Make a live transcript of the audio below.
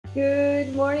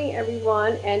Good morning,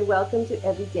 everyone, and welcome to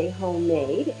Everyday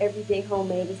Homemade. Everyday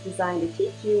Homemade is designed to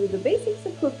teach you the basics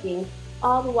of cooking,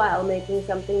 all the while making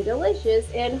something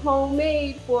delicious and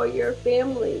homemade for your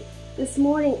family. This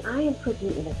morning, I am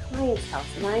cooking in a client's house,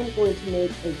 and I am going to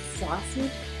make a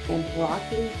sausage and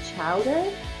broccoli chowder.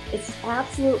 It's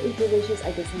absolutely delicious.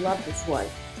 I just love this one.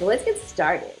 So let's get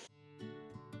started.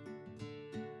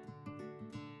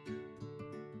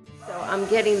 So I'm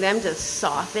getting them to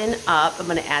soften up. I'm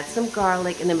going to add some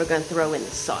garlic and then we're going to throw in the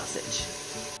sausage.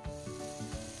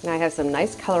 Now I have some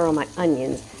nice color on my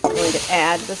onions. I'm going to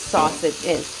add the sausage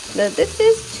in. Now this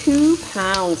is 2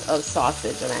 pounds of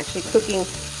sausage. I'm actually cooking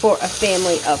for a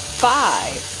family of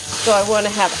 5. So I want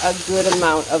to have a good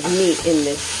amount of meat in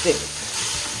this soup.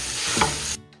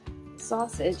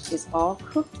 Sausage is all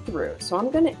cooked through. So I'm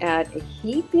going to add a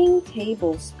heaping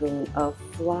tablespoon of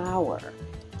flour.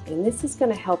 And this is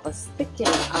going to help us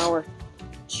thicken our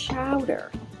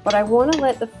chowder. But I want to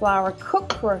let the flour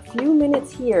cook for a few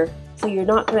minutes here so you're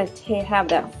not going to have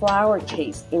that flour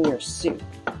taste in your soup.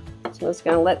 So I'm just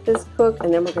going to let this cook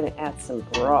and then we're going to add some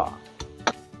broth.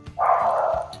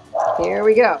 Here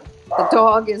we go. The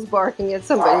dog is barking at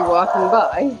somebody walking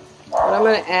by. But I'm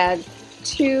going to add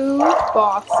 2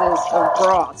 boxes of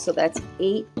broth. So that's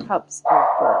 8 cups of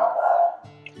broth.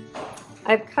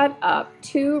 I've cut up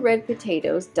 2 red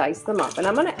potatoes, diced them up, and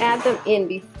I'm going to add them in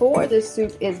before the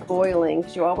soup is boiling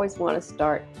because you always want to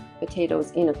start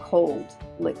potatoes in a cold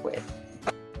liquid.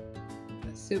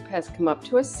 The soup has come up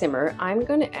to a simmer. I'm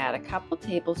going to add a couple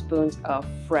tablespoons of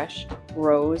fresh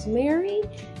rosemary,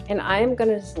 and I'm going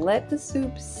to just let the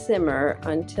soup simmer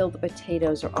until the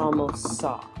potatoes are almost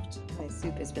soft. My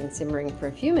soup has been simmering for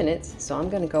a few minutes, so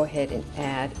I'm going to go ahead and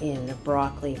add in the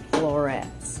broccoli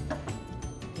florets.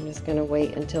 I'm just going to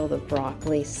wait until the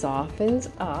broccoli softens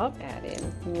up. Add in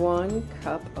 1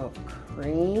 cup of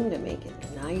cream to make it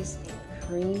nice and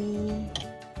creamy.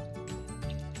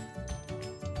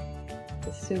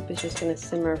 The soup is just going to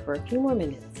simmer for a few more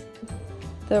minutes.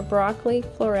 The broccoli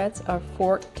florets are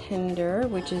fork tender,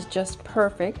 which is just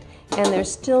perfect, and they're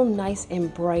still nice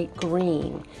and bright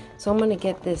green. So I'm going to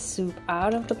get this soup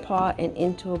out of the pot and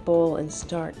into a bowl and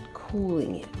start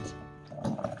cooling it.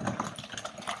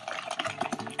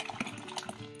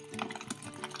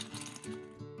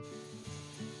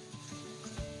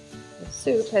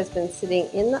 Soup has been sitting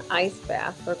in the ice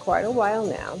bath for quite a while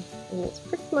now, and it's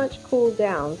pretty much cooled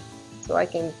down, so I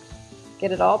can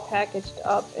get it all packaged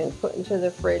up and put into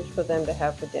the fridge for them to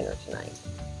have for dinner tonight.